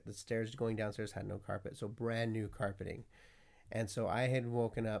carpet. The stairs going downstairs had no carpet. So brand new carpeting. And so I had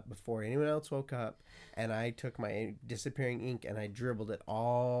woken up before anyone else woke up, and I took my disappearing ink and I dribbled it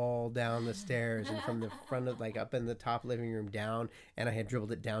all down the stairs and from the front of like up in the top living room down, and I had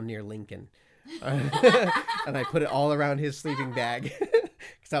dribbled it down near Lincoln. And I put it all around his sleeping bag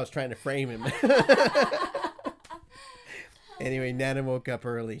because I was trying to frame him. Anyway, Nana woke up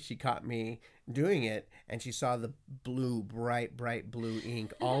early. She caught me doing it, and she saw the bright blue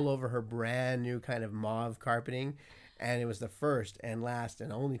ink all over her brand new kind of mauve carpeting. And it was the first and last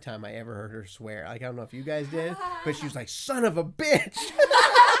and only time I ever heard her swear. Like, I don't know if you guys did, but she was like, "Son of a bitch."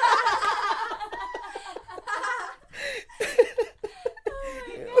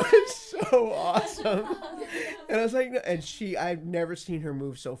 It was so awesome. And I was like, and I've never seen her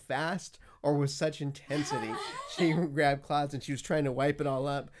move so fast or with such intensity. She grabbed cloths and she was trying to wipe it all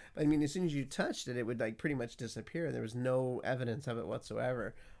up. But I mean, as soon as you touched it, it would like pretty much disappear. There was no evidence of it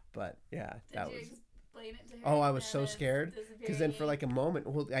whatsoever. But yeah, that was. Explain it to her? Oh, I was so Nana's scared. Because then for disappearing like a moment,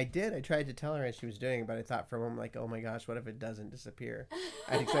 well, I did. I tried to tell her as she was doing it, but I thought for a moment, like, oh my gosh, what if it doesn't disappear?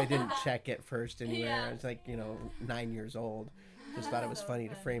 I didn't check it first anywhere. Yeah. I was like, 9 years old. Just thought it was So funny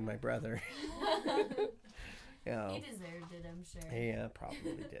to frame my brother. You know, He deserved it, I'm sure. yeah, probably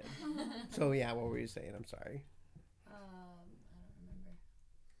did. So yeah, what were you saying? I'm sorry. I don't remember.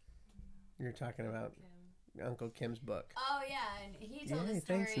 You were talking about Uncle Kim's book. Oh yeah, and he told Yay, a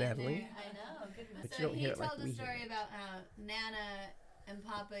story. thanks, Natalie. I know, goodness. But So you don't he hear it like told we a hear story it. about how Nana and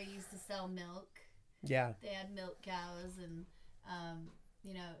Papa used to sell milk. Yeah. They had milk cows, and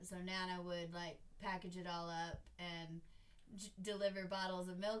so Nana would like package it all up and deliver bottles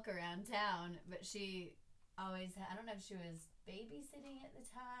of milk around town. But she always I don't know if she was babysitting at the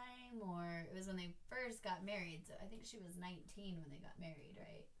time or it was when they first got married. So I think she was 19 when they got married,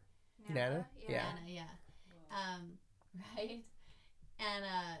 right? Nana? Yeah. Nana, yeah. Right? And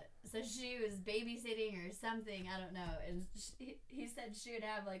so she was babysitting or something, I don't know. And he said she would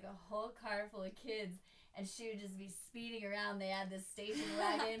have like a whole car full of kids and she would just be speeding around. They had this station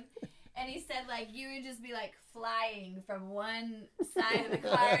wagon. And he said, like, you would just be, like, flying from one side of the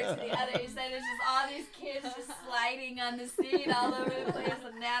car to the other. He said it's just all these kids just sliding on the seat all over the place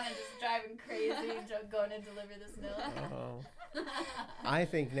and Nana just driving crazy, going to deliver this milk. Oh. I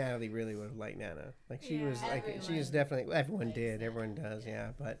think Natalie really would have liked Nana. Like, she was, like, she was Everyone definitely, everyone likes did. Nana. Everyone does, yeah.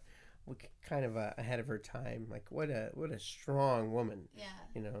 But kind of ahead of her time. Like, what a strong woman.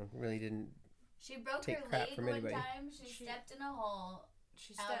 Yeah. Really didn't. She broke Take her crap leg from one anybody. time. She stepped in a hole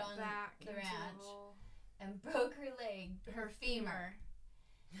She out stepped on back the into ranch. the hole. and broke her leg, her femur,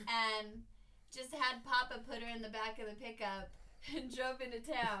 and just had Papa put her in the back of the pickup and drove into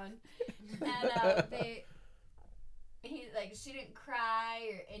town. And she didn't cry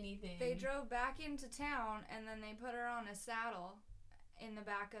or anything. They drove back into town and then they put her on a saddle in the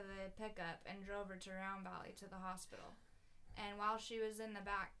back of the pickup and drove her to Round Valley to the hospital. And while she was in the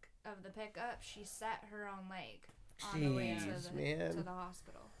back of the pickup, she set her own leg on the way to the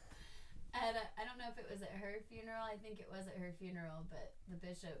hospital. And I don't know if it was at her funeral. I think it was at her funeral, but the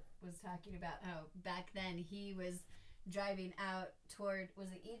bishop was talking about how back then he was driving out toward, was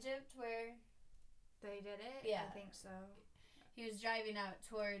it Egypt where they did it? Yeah. I think so. He was driving out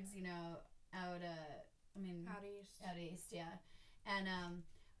towards, out east, yeah. And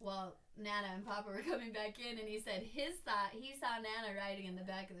Nana and Papa were coming back in, and he said he saw Nana riding in the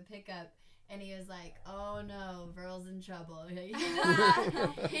back of the pickup, and he was like, "Oh no, Verl's in trouble." He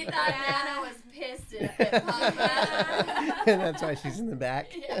thought Nana was pissed at Papa. And that's why she's in the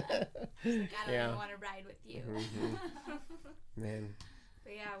back. Yeah. I don't want to ride with you. Mm-hmm. Man.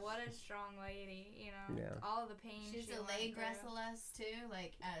 But yeah, what a strong lady, Yeah. all the pain She used to went leg through. wrestle us too,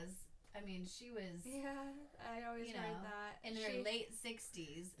 like as I mean, she was Yeah, I always You heard know, that. in her late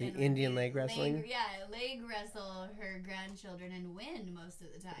 60s. The and would Indian be leg wrestling? leg wrestle her grandchildren and win most of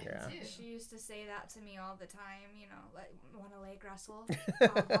the time, Yeah. too. She used to say that to me all the time. You know, like, want to leg wrestle?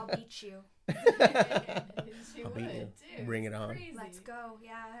 I'll beat you. She I'll would, beat you. too. Bring it on. Crazy. Let's go.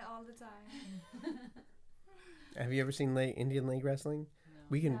 Yeah, all the time. Have you ever seen Indian leg wrestling? No.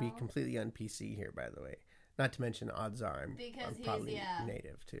 We can be No. completely on PC here, by the way. Not to mention, odds are Because I'm he's, probably yeah.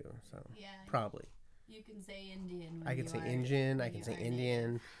 native too. So Yeah, probably you can say Indian. When I can you say are- Indian. I when can you say are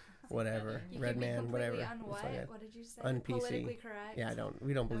Indian. Whatever, You red can be man, completely whatever. on It's what? all good. What did you say? On PC. Politically correct. Yeah,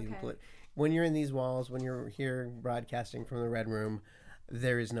 we don't believe in Okay. When you're in these walls, when you're here broadcasting from the Red Room,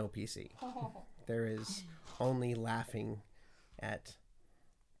 there is no PC. There is only laughing at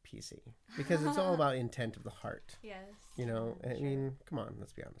PC because it's all about intent of the heart. Yes. You know, I Sure. mean, come on,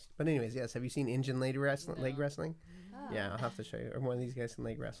 let's be honest. But anyways, yes, have you seen Indian leg wrestling? No. Leg wrestling? Oh. Yeah, I'll have to show you. Or one of these guys can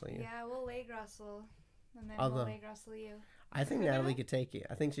leg wrestle you. Yeah, we'll leg wrestle, and then Although- we'll leg wrestle you. I think Natalie could take you.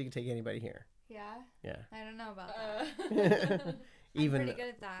 I think she could take anybody here. Yeah. Yeah, I don't know about that. I'm even pretty good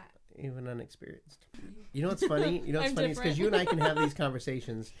at that. even unexperienced. You know what's funny? You know what's I'm funny? It's because different. you and I can have these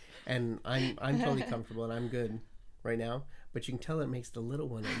conversations, and I'm totally comfortable and I'm good right now. But you can tell it makes the little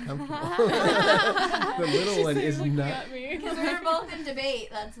one uncomfortable. The little one is not. Because we were both in debate,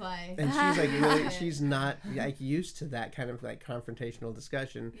 that's why. And she's like, really, she's not like used to that kind of like confrontational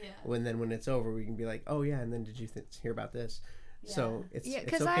discussion. Yeah. When it's over, we can be like, oh yeah, and then did you hear about this? So it's Yeah, it's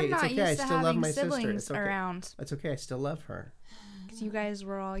because okay. I'm not It's okay. I used to still love having my sister. siblings It's okay. around. It's okay. I still love her. Because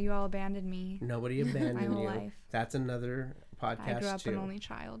you all abandoned me Nobody my abandoned whole you. life. That's another podcast I grew up too. an only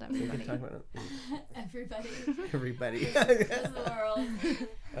child. We can Everybody. talk about it. Everybody. Everybody. This is the world.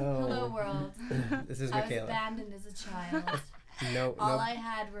 Hello, Oh, world. this is I was Michaela. abandoned as a child. No, All no. I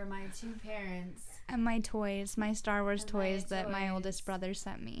had were my two parents. And my toys, my Star Wars And my toys that my toys. oldest brother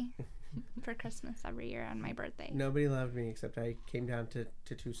sent me for Christmas every year on my birthday. Nobody loved me except I came down to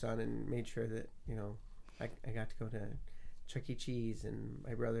Tucson and made sure that I got to go to Chuck E. Cheese, and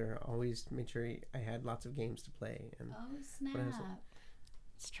my brother always made sure I had lots of games to play. And Oh, snap. What is it?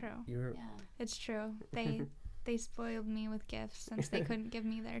 It's true. you were, Yeah. It's true. They spoiled me with gifts since they couldn't give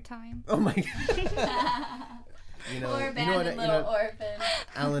me their time. oh my god! Poor abandoned little orphan.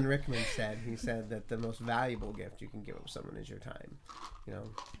 Alan Rickman said that the most valuable gift you can give someone is your time. You know,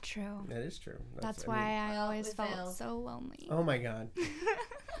 True. that is true. That's I why mean, I Well, always we felt failed. so lonely. oh my god!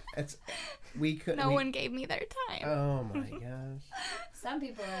 It's we could. No one gave me their time. Oh my gosh! Some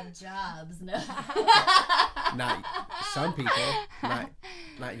people have jobs. No. Not some people,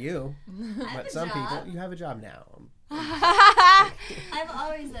 not you, I have but a some job. people. You have a job now. I've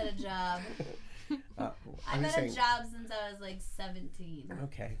always had a job. I'm I've just had a saying. job since I was like 17.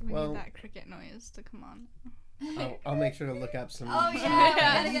 Okay, We well, need that cricket noise to come on. I'll make sure to look up some. Oh yeah, we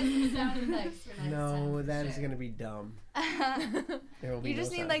gotta get some sound effects for next time. No, for that is sure. gonna be dumb. There will be You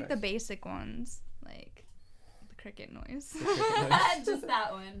just no need sound like the effects. basic ones, like the cricket noise. Just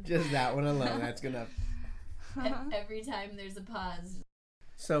that one. Just that one alone. That's gonna. Every time there's a pause.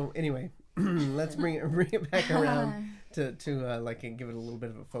 So anyway, let's bring it back around to like and give it a little bit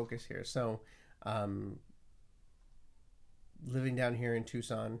of a focus here. So, living down here in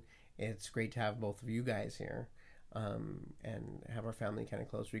Tucson, it's great to have both of you guys here, and have our family kind of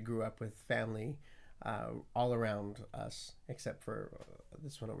close. We grew up with family all around us, except for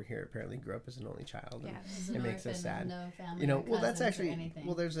this one over here. Apparently, grew up as an only child. and Yes. As an It makes us orphan sad. with No family You know, or well, that's cousins or actually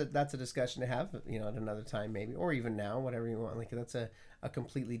anything. that's a discussion to have. You know, at another time maybe, or even now, whatever you want. Like that's a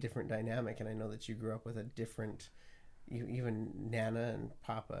completely different dynamic. And I know that you grew up with a different. Even Nana and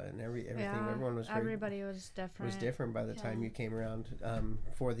Papa and everything. Everyone was very, everybody was different. was different by the time Yeah. you came around.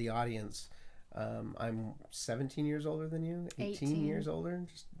 For the audience, I'm 17 years older than you. 18 18. years older.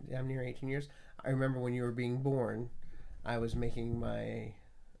 Just I'm near 18 years. I remember when you were being born, I was making my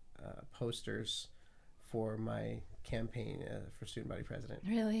posters for my campaign for student body president.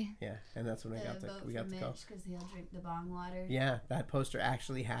 Really? Yeah, and that's when I got vote we got for the call. Mitch because he'll drink the bong water. Yeah, that poster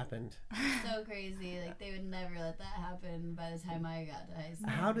actually happened. So crazy. Like they would never let that happen by the time I got to high school.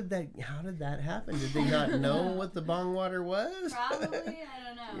 How did that happen? Did they not know what the bong water was? Probably. I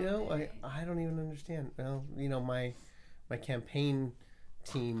don't know. You know, Maybe. I don't even understand. Well, you know, my campaign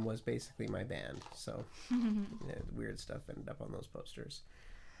team was basically my band, so weird stuff ended up on those posters.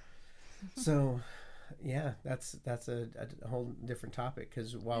 So, yeah, that's a whole different topic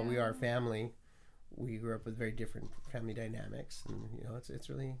because while we are family, we grew up with very different family dynamics, and you know, it's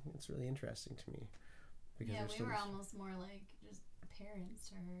really interesting to me because Yeah, there's we still were this- almost more like just parents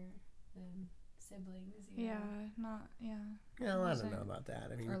to her than siblings. You Yeah, know? not yeah. Well, I don't know about that.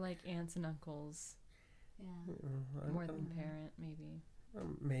 I mean, Or like aunts and uncles, Yeah. I more don't- than parent, maybe.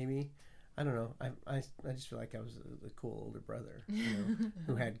 maybe. I don't know. I just feel like I was a cool older brother, you know,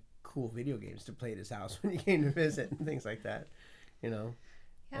 who had cool video games to play at his house when he came to visit and things like that, you know.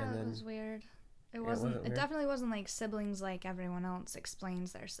 Yeah, And it then- was weird. It Yeah, wasn't. wasn't It weird? definitely wasn't like siblings like everyone else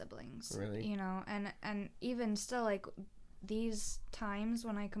explains their siblings. Really? You know, and even still, like these times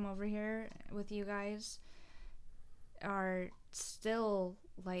when I come over here with you guys are still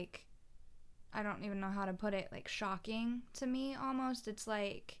like, I don't even know how to put it, like shocking to me almost. It's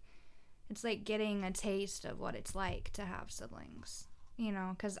like getting a taste of what it's like to have siblings. You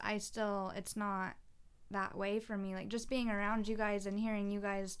know, because it's not that way for me. Like just being around you guys and hearing you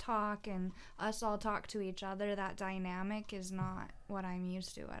guys talk and us all talk to each other, that dynamic is not what I'm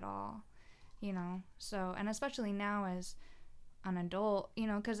used to at all, you know. So, and especially now as an adult, you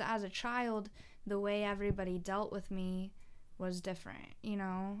know, because as a child the way everybody dealt with me was different, you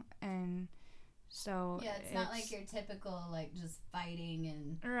know. And so Yeah, it's not like your typical like just fighting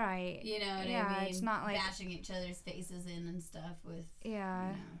and right, you know what yeah, I mean? it's not like bashing each other's faces in and stuff with yeah,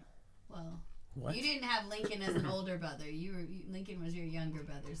 you know, well, What? you didn't have Lincoln as an older brother. Lincoln was your younger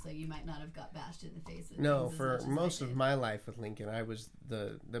brother, so you might not have got bashed in the face with No, things as for much as I most did. of my life with Lincoln, I was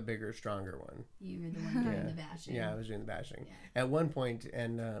the bigger, stronger one. You were the one doing Yeah. the bashing. Yeah, I was doing the bashing. Yeah. At one point,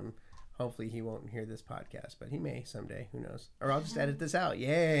 and hopefully he won't hear this podcast, but he may someday. Who knows? Or I'll just edit this out.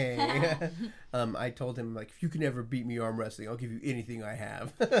 Yay! I told him, like, if you can ever beat me arm wrestling, I'll give you anything I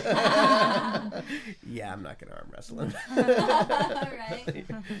have. Yeah, I'm not going to arm wrestle him. Right.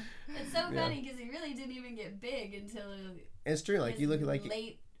 It's so Yeah. funny because he really didn't even get big until It's true. Like, his you look at, like,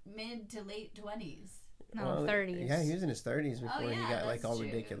 mid to late 20s. no, well, 30s. Yeah, he was in his 30s before Oh yeah, he got, like, that's all true.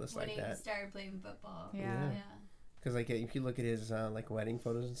 ridiculous when like he that. started playing football. Yeah. Yeah. Because, like, if you look at his, like, wedding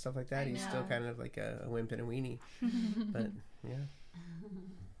photos and stuff like that, I he's still know. kind of like a wimp and a weenie. But, yeah.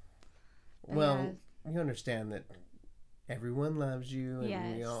 Well, you understand that everyone loves you,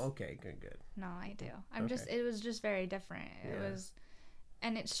 and we Yes. all okay, good. No, I do. Okay. It was just very different. It Yeah. was,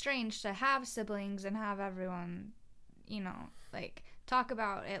 and it's strange to have siblings and have everyone, you know, like talk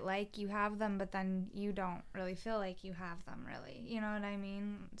about it like you have them, but then you don't really feel like you have them really. You know what I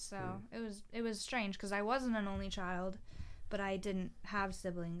mean? So it was strange because I wasn't an only child, but I didn't have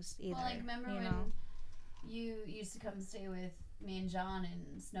siblings either. Well, like remember you when know? you used to come stay with me and John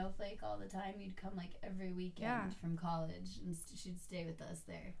and Snowflake all the time? You'd come like every weekend Yeah. from college, and she'd stay with us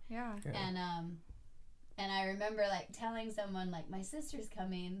there. Yeah. Yeah. And I remember like telling someone like my sister's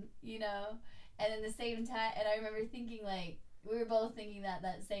coming, you know, and then the same time, and I remember thinking like we were both thinking that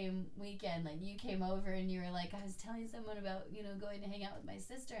same weekend, like you came over and you were like, I was telling someone about, you know, going to hang out with my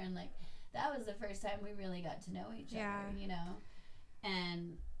sister, and like that was the first time we really got to know each Yeah. other, you know,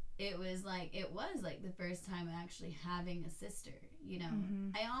 and it was like the first time actually having a sister, you know.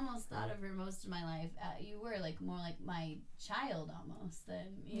 Mhm. I almost thought of her most of my life. You were like more like my child almost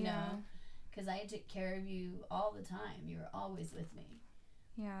than, you Yeah. know, because I took care of you all the time. You were always with me.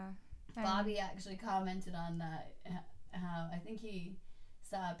 Yeah. And- Bobby actually commented on that. How I think he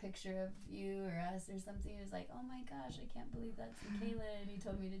saw a picture of you or us or something. He was like, "Oh my gosh, I can't believe that's Michaela," and he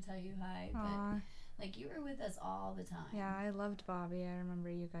told me to tell you hi. Aw. But like you were with us all the time. Yeah, I loved Bobby. I remember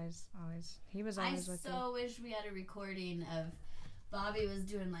you guys he was I always with you. so wish we had a recording of Bobby was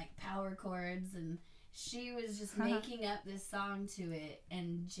doing like power chords and she was just making up this song to it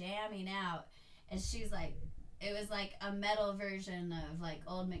and jamming out, and she's like, it was like a metal version of like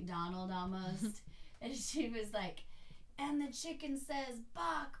Old MacDonald almost, and she was like, and the chicken says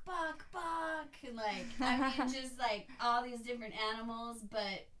bok bok bok, and like I mean just like all these different animals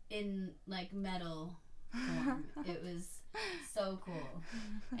but in like metal form. It was so cool.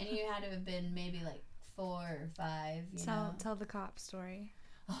 And you had to have been maybe like 4 or 5, you know. Tell the cop story.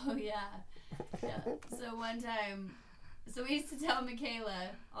 Oh yeah. So one time, so we used to tell Michaela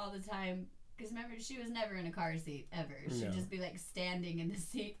all the time, because remember she was never in a car seat ever. She'd No. just be like standing in the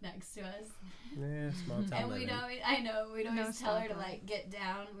seat next to us. Yeah, small town And living. we'd always No tell her to stoplight. like get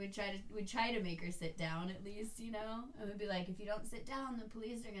down. We'd try to make her sit down at least, you know. And we'd be like, if you don't sit down, the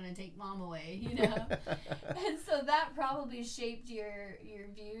police are gonna take mom away, you know. And so that probably shaped your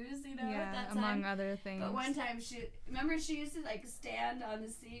views, you know, at that time. among other things. But one time she used to like stand on the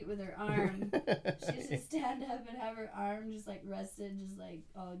seat with her arm. She used to stand up and have her arm just like rested, just like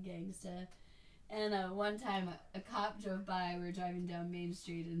all gangsta. And one time a cop drove by. We were driving down Main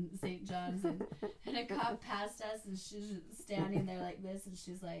Street in St. John's, and a cop passed us, and she was standing there like this, and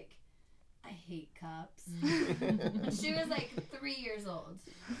she's like, I hate cops. And she was like 3 years old,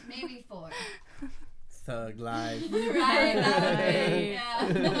 maybe 4. Thug life. Right, that Right. way,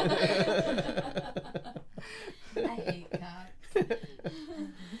 yeah. I hate cops.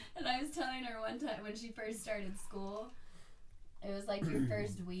 And I was telling her one time when she first started school, it was like your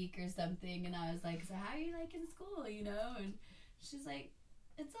first week or something, and I was like, so how are you liking school, you know? And she's like,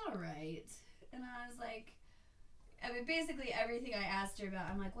 it's all right. And I was like, I mean, basically everything I asked her about,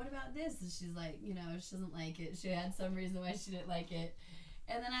 I'm like, what about this? And she's like, you know, she doesn't like it. She had some reason why she didn't like it.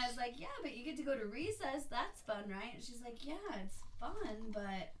 And then I was like, yeah, but you get to go to recess. That's fun, right? And she's like, yeah, it's fun,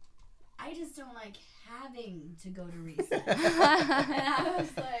 but I just don't like having to go to recess. And I was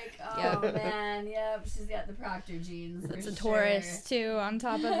like, oh, man, yep, she's got the Proctor genes. It's for a sure. Taurus too on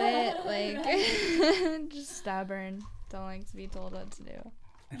top of it. Like, Right. just stubborn. Don't like to be told what to do.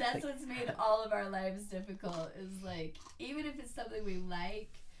 That's what's made all of our lives difficult, is like, even if it's something we like,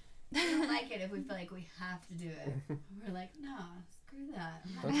 we don't like it if we feel like we have to do it. We're like, no, screw that.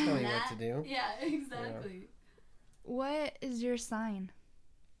 I'm not Don't doing tell me what that. to do. Yeah, exactly. What is your sign?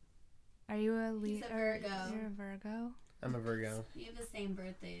 Are you a He's a Virgo. You're a Virgo. I'm a Virgo. You have the same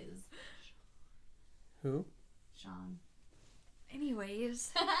birthday as Who? Sean.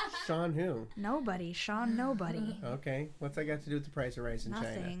 Anyways, Sean who? nobody. Sean, nobody. Okay. What's that got to do with the price of rice in China?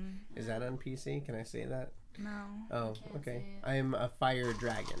 Nothing. Is that on PC? Can I say that? No. Oh, Can't okay. say it. I'm a fire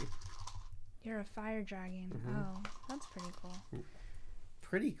dragon. You're a fire dragon. Mhm. Oh, that's pretty cool.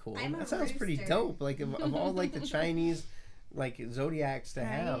 Pretty cool. I'm a That sounds pretty rooster. dope. Like of all like the Chinese like zodiacs to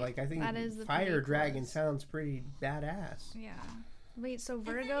have, Right. like I think That is the fire pretty dragon coolest. sounds pretty badass. Yeah. Wait, so I thought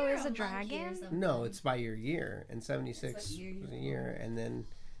Virgo you were is a monkey or dragon? something. No, it's by your year, and 76 That's what year was a you're year, born. and then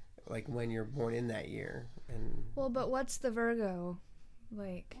like when you're born in that year, and Well, but what's the Virgo?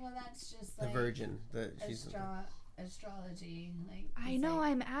 Like, Well, that's just the like Virgin, she's astrology. Like I it's know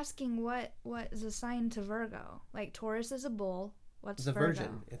like- I'm asking what is assigned to Virgo? Like Taurus is a bull. What's it's a Virgo?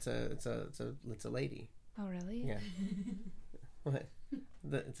 virgin. It's a lady. Oh, really? Yeah. What?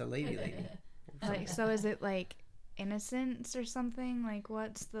 It's a lady. Like, so is it like innocence or something? Like,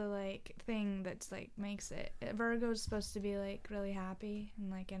 what's the like thing that's like makes it? Virgo's supposed to be like really happy and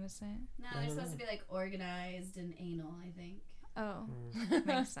like innocent. No, I they're don't supposed to be like organized and anal, I think. Oh, Mm.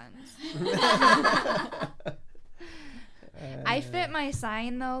 makes sense. Uh, I fit my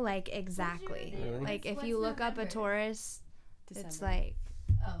sign though, like exactly. Really? Like if What's you look up a November? Taurus, December. it's like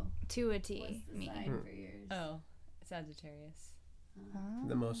Oh, to a what's T. the Me. sign Hmm. for yours? Oh, Sagittarius. Oh.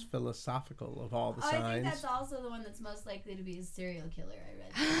 the most philosophical of all the Oh, I think signs. that's also the one that's most likely to be a serial killer. I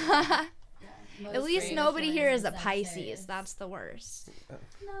read. Yeah, At most least serial nobody killers here are is a Sagittarius. Pisces. That's the worst.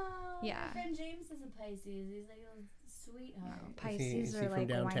 No. Yeah. My friend James is a Pisces. He's like a sweetheart. Pisces is he are from like whiny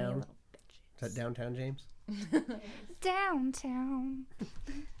downtown? little Is that bitches. downtown, James? Downtown.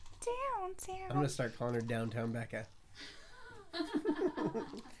 I'm Downtown. gonna start calling her Downtown Becca.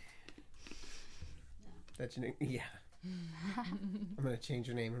 That's your name? Yeah. I'm gonna change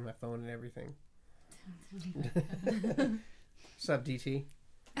your name in my phone and everything. What's up, DT?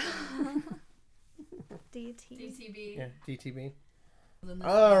 DT. DTB. Yeah, DTB. Then this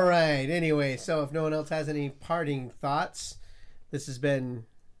All guy- right. Anyway, so if no one else has any parting thoughts, this has been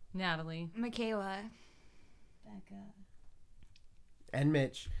Natalie. Michaela. Becca. and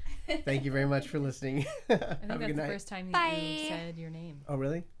Mitch. Thank you very much for listening. I Have think a that's good the night. first time Bye. you said your name. Oh,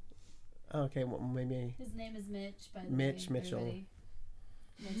 really? Oh, okay. Well, maybe His name is Mitch. By the Mitch way, Mitchell. everybody.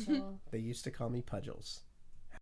 Mitchell. they used to call me Pudgels.